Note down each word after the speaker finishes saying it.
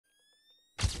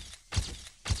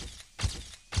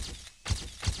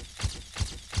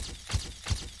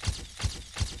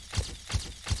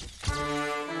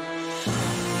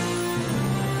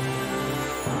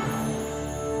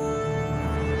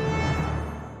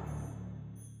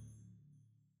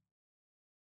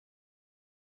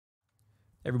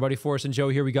Everybody, Forrest and Joe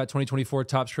here. We got 2024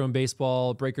 Topps Chrome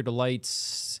Baseball Breaker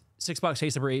Delights. 6-box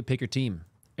case number 8. Pick your team.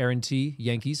 Aaron T,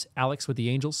 Yankees. Alex with the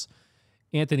Angels.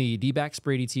 Anthony, D-backs.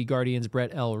 Brady T, Guardians. Brett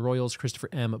L, Royals. Christopher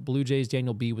M, Blue Jays.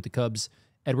 Daniel B with the Cubs.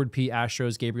 Edward P,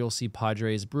 Astros. Gabriel C,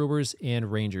 Padres. Brewers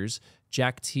and Rangers.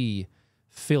 Jack T,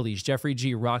 Phillies. Jeffrey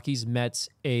G, Rockies. Mets.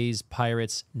 A's.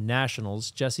 Pirates. Nationals.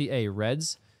 Jesse A,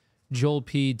 Reds. Joel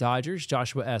P, Dodgers.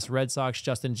 Joshua S, Red Sox.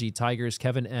 Justin G, Tigers.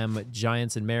 Kevin M,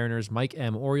 Giants and Mariners. Mike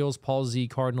M, Orioles. Paul Z,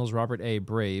 Cardinals. Robert A,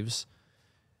 Braves.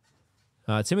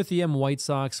 Timothy M, White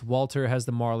Sox. Walter has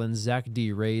the Marlins. Zach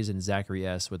D, Rays. And Zachary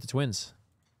S with the Twins.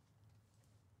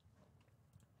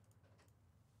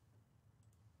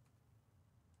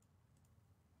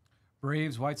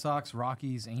 Braves, White Sox,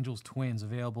 Rockies, Angels, Twins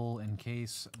available in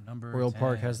case number Royal 10.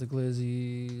 Park has the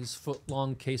Glizzies.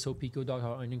 Foot-long queso pico dog,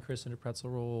 hot onion crisp, and a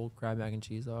pretzel roll. Crab mac and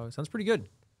cheese dog. Sounds pretty good.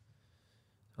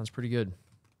 Sounds pretty good.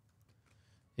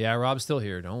 Yeah, Rob's still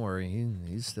here. Don't worry.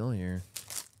 He's still here.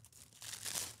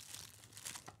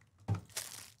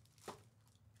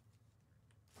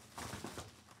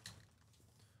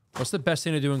 What's the best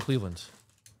thing to do in Cleveland?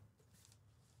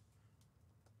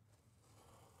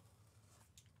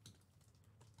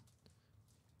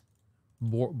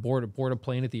 Board a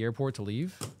plane at the airport to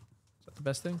leave? Is that the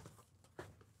best thing?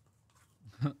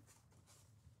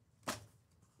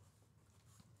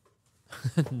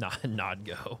 Not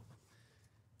go.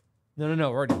 No. We're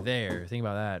already there. Think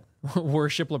about that.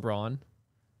 Worship LeBron.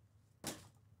 It's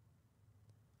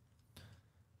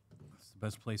the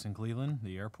best place in Cleveland,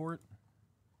 the airport.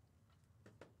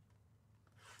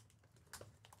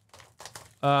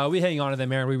 We hang on to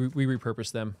them, Aaron. We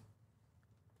repurpose them.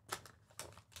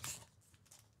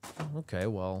 Okay,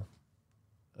 well,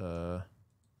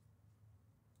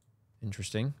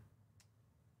 interesting.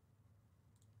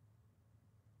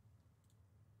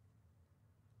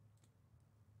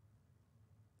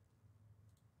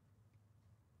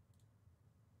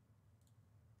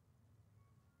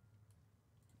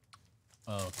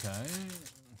 Okay.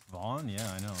 Vaughn,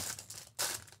 yeah, I know.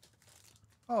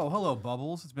 Oh, hello,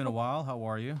 Bubbles. It's been a while. How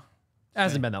are you?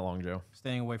 Hasn't been that long, Joe.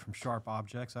 Staying away from sharp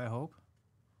objects, I hope.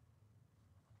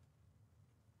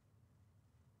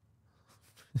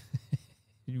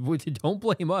 Don't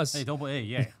blame us. Hey, don't blame. Hey,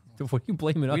 yeah. What are you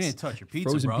blaming us? We didn't touch your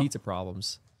pizza, Frozen bro. pizza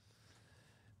problems.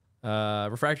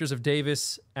 Refractors of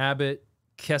Davis, Abbott,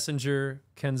 Kessinger,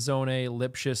 Kenzone,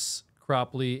 Lipschitz,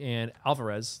 Cropley, and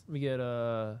Alvarez. Let me get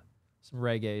some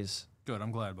reggaes. Good.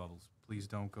 I'm glad, Bubbles. Please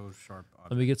don't go sharp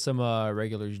objects. Let me get some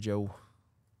regulars, Joe.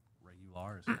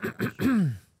 Regulars.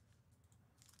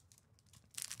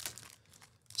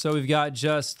 So we've got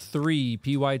just 3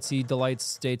 PYT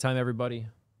Delights daytime, everybody.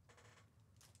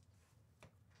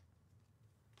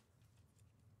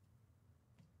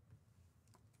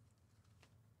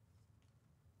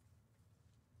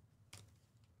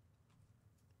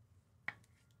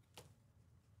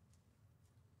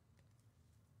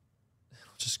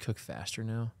 Just cook faster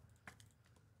now.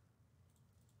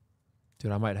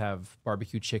 Dude, I might have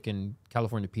barbecue chicken,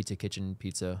 California Pizza Kitchen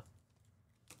pizza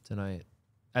tonight.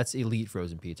 That's elite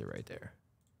frozen pizza right there.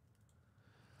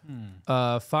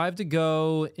 5 to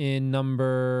go in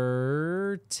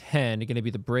number 10. It's going to be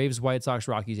the Braves, White Sox,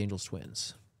 Rockies, Angels,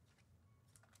 Twins.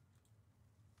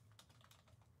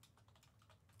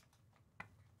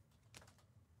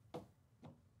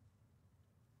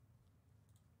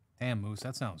 Damn, Moose,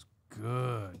 that sounds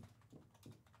good.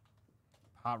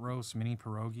 Pot roast, mini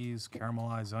pierogies,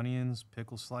 caramelized onions,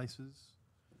 pickle slices.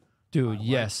 Dude,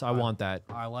 yes, I want that.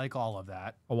 I like all of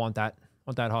that. I want that. I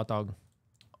want that hot dog.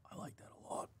 I like that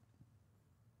a lot.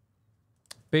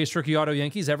 Base rookie auto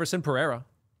Yankees, Everson Pereira.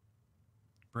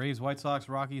 Braves, White Sox,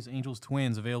 Rockies, Angels,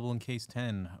 Twins available in case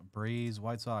 10. Braves,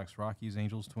 White Sox, Rockies,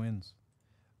 Angels, Twins.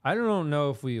 I don't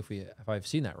know if I've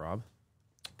seen that, Rob.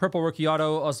 Purple rookie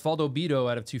auto Osvaldo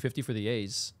Bido out of 250 for the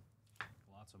A's.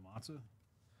 Lots of matzo.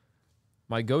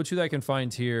 My go-to that I can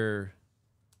find here,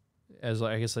 as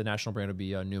I guess the national brand would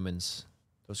be Newman's.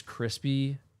 Those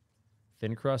crispy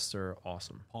thin crusts are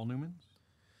awesome. Paul Newman's.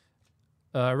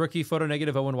 Rookie photo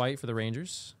negative Owen White for the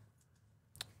Rangers.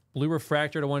 Blue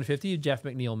refractor to 150 Jeff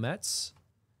McNeil Mets,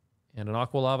 and an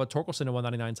aqua lava Torkelson to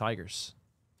 199 Tigers.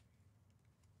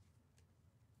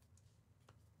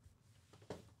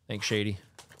 Thanks, Shady.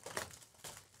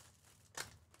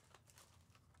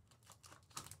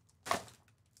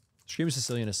 Scream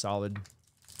Sicilian is solid.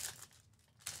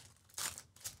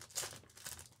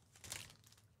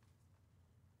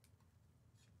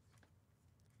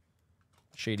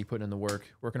 Shady putting in the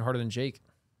work. Working harder than Jake.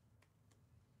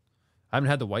 I haven't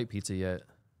had the white pizza yet.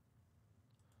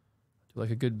 Do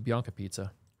like a good Bianca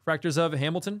pizza. Fractors of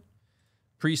Hamilton.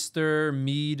 Priester,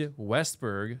 Mead,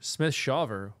 Westberg, Smith,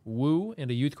 Shawver, Wu,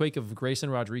 and a Youthquake of Grayson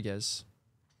Rodriguez.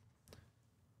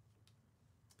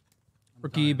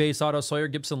 Rookie base auto Sawyer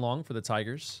Gibson Long for the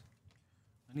Tigers.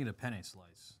 I need a penne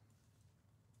slice.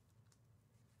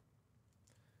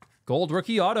 Gold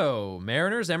rookie auto.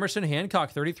 Mariners, Emerson Hancock,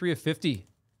 33 of 50.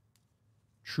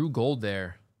 True gold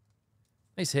there.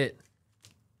 Nice hit.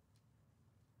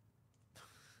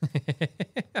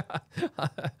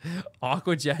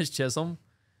 Aqua Jazz Chisholm.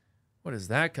 What is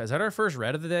that? Is that our first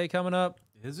red of the day coming up?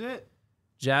 Is it?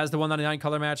 Jazz, the 199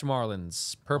 color match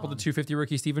Marlins. Purple to 250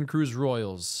 rookie Steven Cruz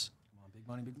Royals. Come on, big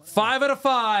money, big money. 5 out of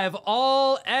 5.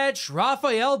 All etch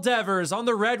Rafael Devers on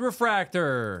the red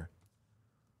refractor.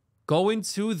 Going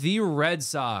to the Red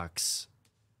Sox.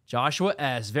 Joshua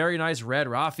S. Very nice red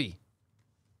Raffy.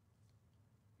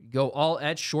 Go all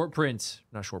etch short print.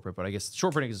 Not short print, but I guess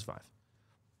short print is 5.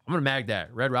 I'm going to mag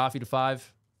that. Red Raffy to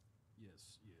 5. Yes.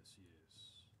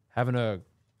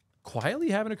 Quietly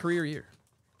having a career year.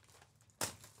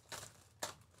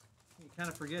 You kind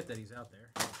of forget that he's out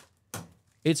there.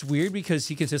 It's weird because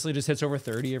he consistently just hits over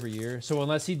 30 every year. So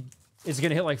unless he is going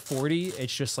to hit like 40,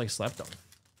 it's just like slept on.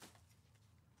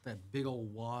 That big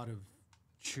old wad of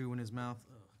chew in his mouth.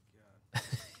 Oh,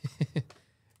 God.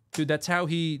 Dude, that's how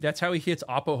he hits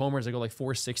Oppo homers that go like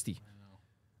 460. I know.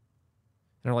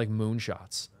 And are like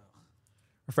moonshots.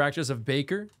 Refractors of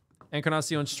Baker,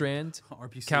 Encarnacion Strand,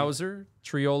 RPC. Kowser,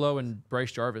 Triolo, and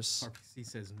Bryce Jarvis. RPC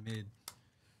says mid.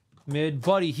 Mid,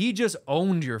 buddy, he just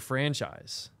owned your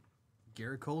franchise.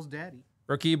 Garrett Cole's daddy.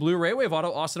 Rookie Blue Ray Wave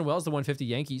auto, Austin Wells, the 150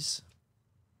 Yankees.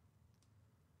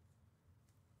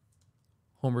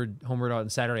 Homered on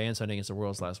Saturday and Sunday against the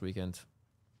Royals last weekend.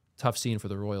 Tough scene for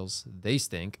the Royals. They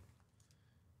stink.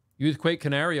 Youthquake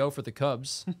Canario for the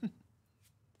Cubs.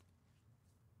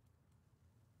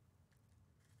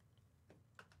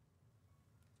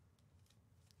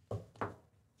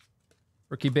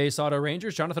 Rookie base auto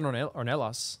Rangers, Jonathan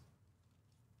Ornelas.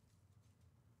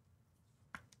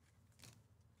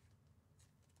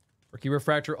 Rookie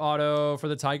refractor auto for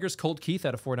the Tigers, Colt Keith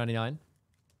out of 499.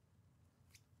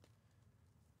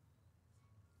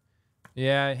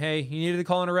 Yeah, hey, he needed to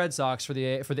call in a Red Sox for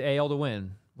the AL to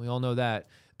win. We all know that.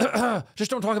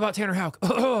 Just don't talk about Tanner Houck.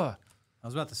 I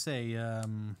was about to say,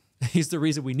 he's the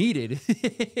reason we needed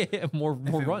more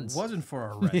runs. If it wasn't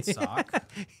for a Red Sox.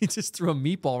 He just threw a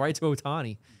meatball right to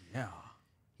Ohtani. Yeah.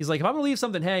 He's like, if I'm going to leave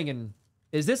something hanging,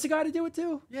 is this the guy to do it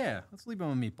to? Yeah, let's leave him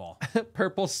a meatball.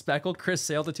 Purple speckled Chris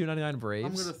Sale to 299 Braves.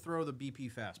 I'm going to throw the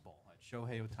BP fastball at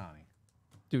Shohei Ohtani.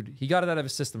 Dude, he got it out of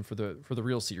his system for the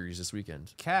real series this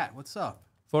weekend. Cat, what's up?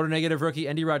 Photo negative rookie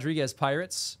Andy Rodriguez,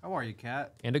 Pirates. How are you,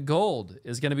 Cat? And a gold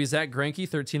is going to be Zach Greinke,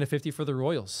 13 of 50 for the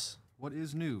Royals. What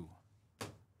is new?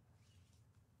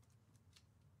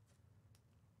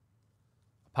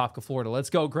 Apopka, Florida. Let's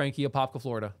go, Greinke, Apopka,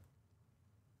 Florida.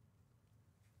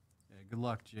 Yeah, good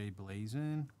luck, Jay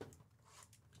Blazin.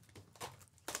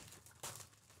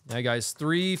 Yeah, guys,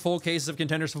 3 full cases of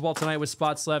Contenders football tonight with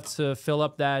spots left to fill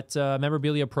up that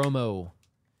memorabilia promo.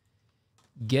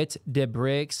 Get the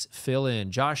bricks, fill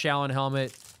in. Josh Allen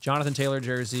helmet, Jonathan Taylor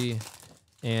jersey,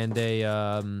 and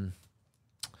a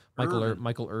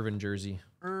Michael Irvin jersey.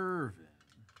 Irvin.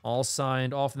 All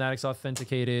signed, all Fanatics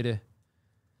authenticated.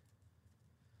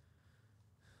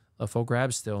 A full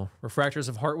grab still. Refractors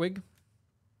of Hartwig.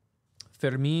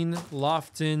 Fermin,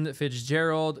 Lofton,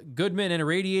 Fitzgerald, Goodman, and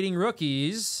radiating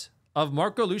rookies of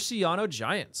Marco Luciano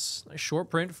Giants. Nice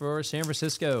short print for San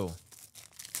Francisco. How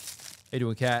you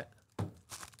doing, Cat?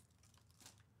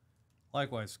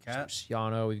 Likewise, Cat.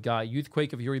 Luciano. We've got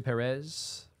Youthquake of Yuri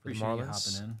Perez for the Appreciate you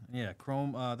Marlins. hopping in. Yeah,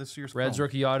 Chrome. This year's Reds Chrome.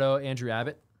 rookie auto, Andrew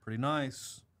Abbott. Pretty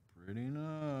nice. Pretty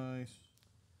nice.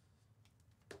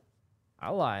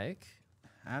 I like.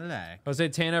 I Jose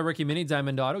Tana, rookie mini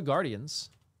diamond auto,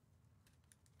 Guardians.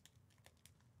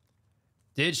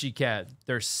 Did she, Cat?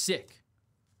 They're sick.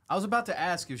 I was about to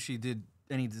ask if she did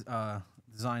any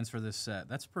designs for this set.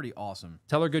 That's pretty awesome.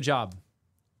 Tell her good job.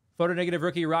 Photo negative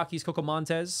rookie Rockies, Coco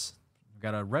Montes. We've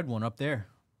got a red one up there.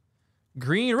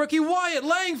 Green rookie Wyatt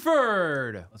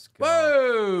Langford. Let's go.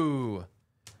 Whoa.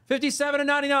 57 and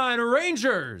 99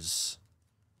 Rangers.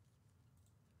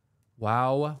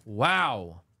 Wow.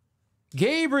 Wow.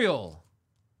 Gabriel.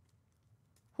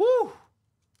 Whew.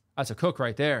 That's a cook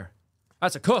right there.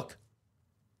 That's a cook.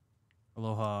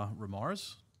 Aloha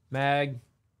Ramars. Mag.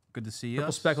 Good to see you.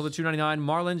 Triple speckle to 299.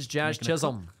 Marlins, Jazz Making a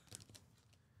Chisholm.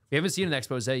 We haven't seen an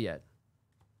expose yet.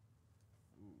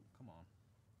 Ooh, come on.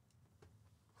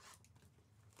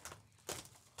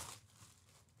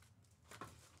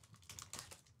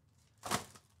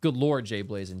 Good Lord, Jay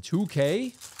Blazin.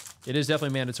 2K? It is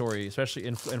definitely mandatory, especially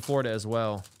in Florida as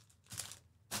well.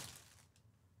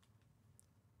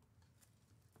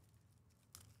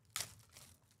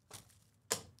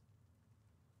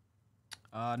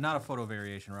 Not a photo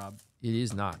variation, Rob. It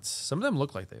is not. Some of them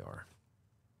look like they are.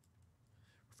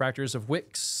 Refractors of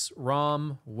Wicks,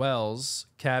 Rom, Wells,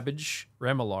 Cabbage,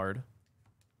 Remillard.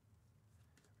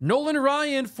 Nolan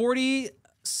Ryan,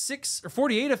 46 or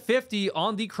 48 of 50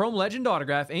 on the Chrome Legend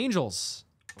autograph. Angels.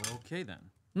 Okay, then.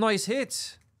 Nice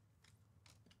hit.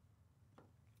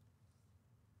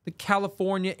 The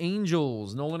California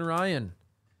Angels, Nolan Ryan.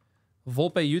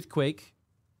 Volpe Youthquake,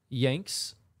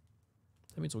 Yanks.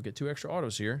 That means we'll get 2 extra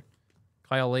autos here.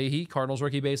 Kyle Leahy, Cardinals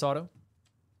rookie base auto.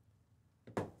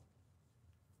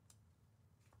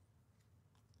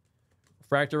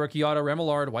 Refractor rookie auto,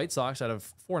 Remillard, White Sox out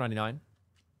of $4.99.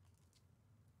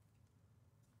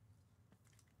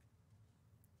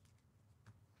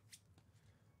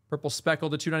 Purple Speckle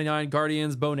to $2.99,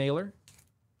 Guardians, Bo Naylor.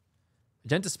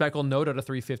 Magenta Speckle, note out of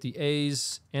 350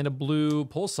 A's. And a blue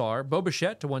Pulsar, Bo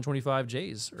Bichette to 125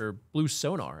 J's. Or blue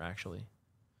Sonar, actually.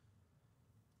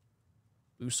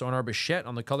 Blue Sonar Bichette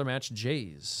on the color match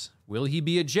J's. Will he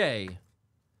be a J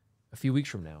a few weeks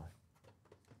from now?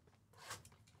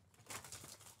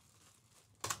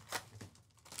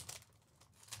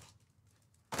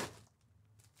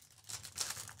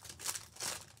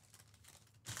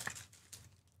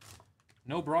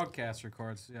 No broadcaster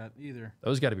cards yet either.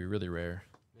 Those got to be really rare.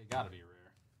 They got to be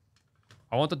rare.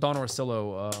 I want the Don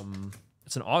Orsillo.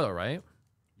 It's an auto, right?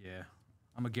 Yeah.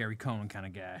 I'm a Gary Cohen kind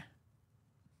of guy.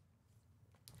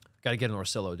 Got to get an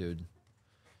Orsillo, dude.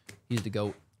 He's the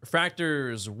GOAT.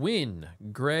 Refractors, Wynn,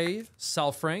 Gray,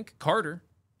 Sal Frank, Carter,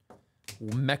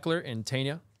 Meckler, and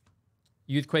Tania.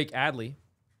 Youthquake, Adley.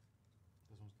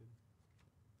 This one's good.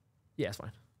 Yeah, it's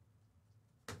fine.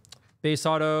 Base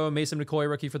auto, Mason McCoy,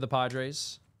 rookie for the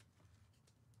Padres.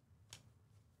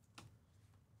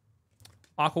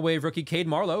 Aquawave rookie, Cade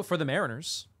Marlowe for the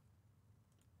Mariners.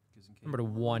 Number to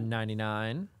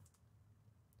 199.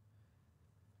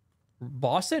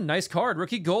 Boston, nice card.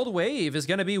 Rookie Gold Wave is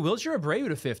going to be Wilshire Abreu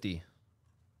to 50.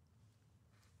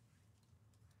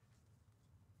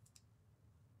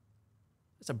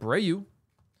 That's Abreu.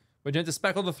 Magenta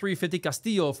Speckle to 350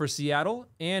 Castillo for Seattle.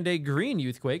 And a green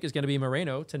Youthquake is going to be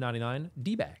Moreno to 99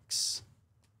 D-backs.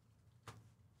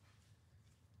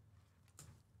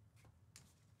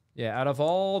 Yeah, out of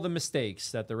all the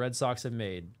mistakes that the Red Sox have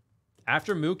made,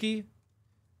 after Mookie,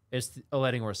 it's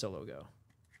letting Orsillo go.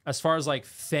 As far as like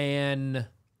fan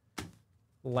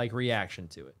reaction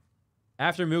to it.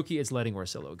 After Mookie, it's letting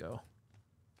Orsillo go.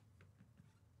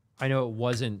 I know it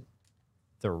wasn't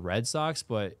the Red Sox,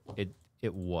 but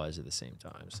it was at the same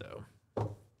time. So,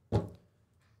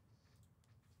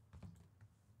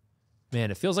 man,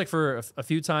 it feels like for a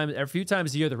few times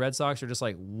a year, the Red Sox are just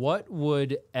like, what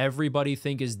would everybody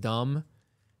think is dumb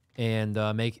and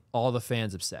make all the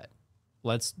fans upset?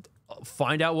 Let's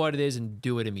find out what it is and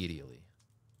do it immediately.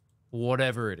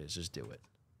 Whatever it is, just do it.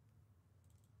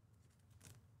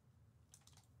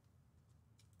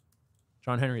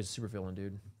 John Henry is a super villain,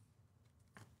 dude.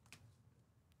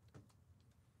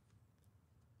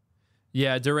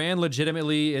 Yeah, Duran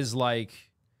legitimately is like,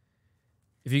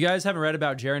 if you guys haven't read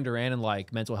about Jarren Duran and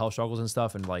like mental health struggles and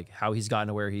stuff and like how he's gotten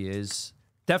to where he is,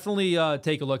 definitely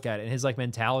take a look at it. And his like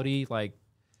mentality, like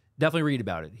definitely read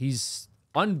about it. He's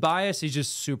unbiased. He's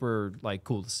just super like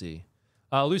cool to see.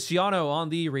 Luciano on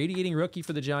the radiating rookie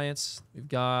for the Giants. We've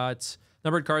got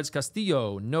numbered cards: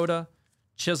 Castillo, Noda,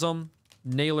 Chisholm,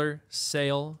 Naylor,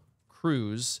 Sale,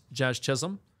 Cruz, Jazz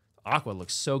Chisholm. Aqua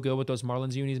looks so good with those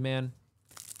Marlins unis, man.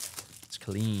 It's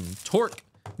clean. Torque,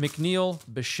 McNeil,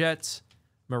 Bichette,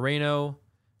 Moreno,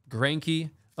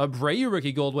 Greinke. Abreu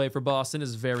rookie gold wave for Boston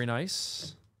is very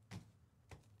nice.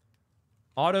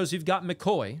 Autos, you've got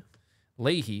McCoy,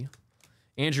 Leahy,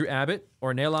 Andrew Abbott,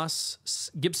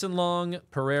 Ornelas, Gibson Long,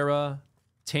 Pereira,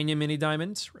 Tanya Mini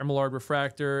Diamond, Remillard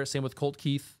Refractor, same with Colt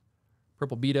Keith,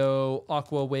 Purple Beto,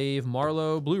 Aqua Wave,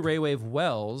 Marlowe, Blue Ray Wave,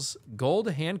 Wells,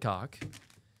 Gold Hancock,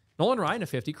 Nolan Ryan to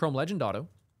 50, Chrome Legend Auto,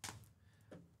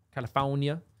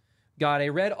 California. Got a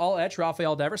red all-etch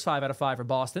Rafael Devers, 5 out of 5 for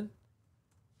Boston.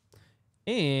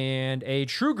 And a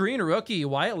true green rookie,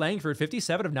 Wyatt Langford,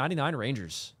 57 of 99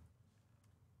 Rangers.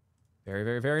 Very,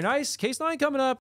 very, very nice. Case 9 coming up.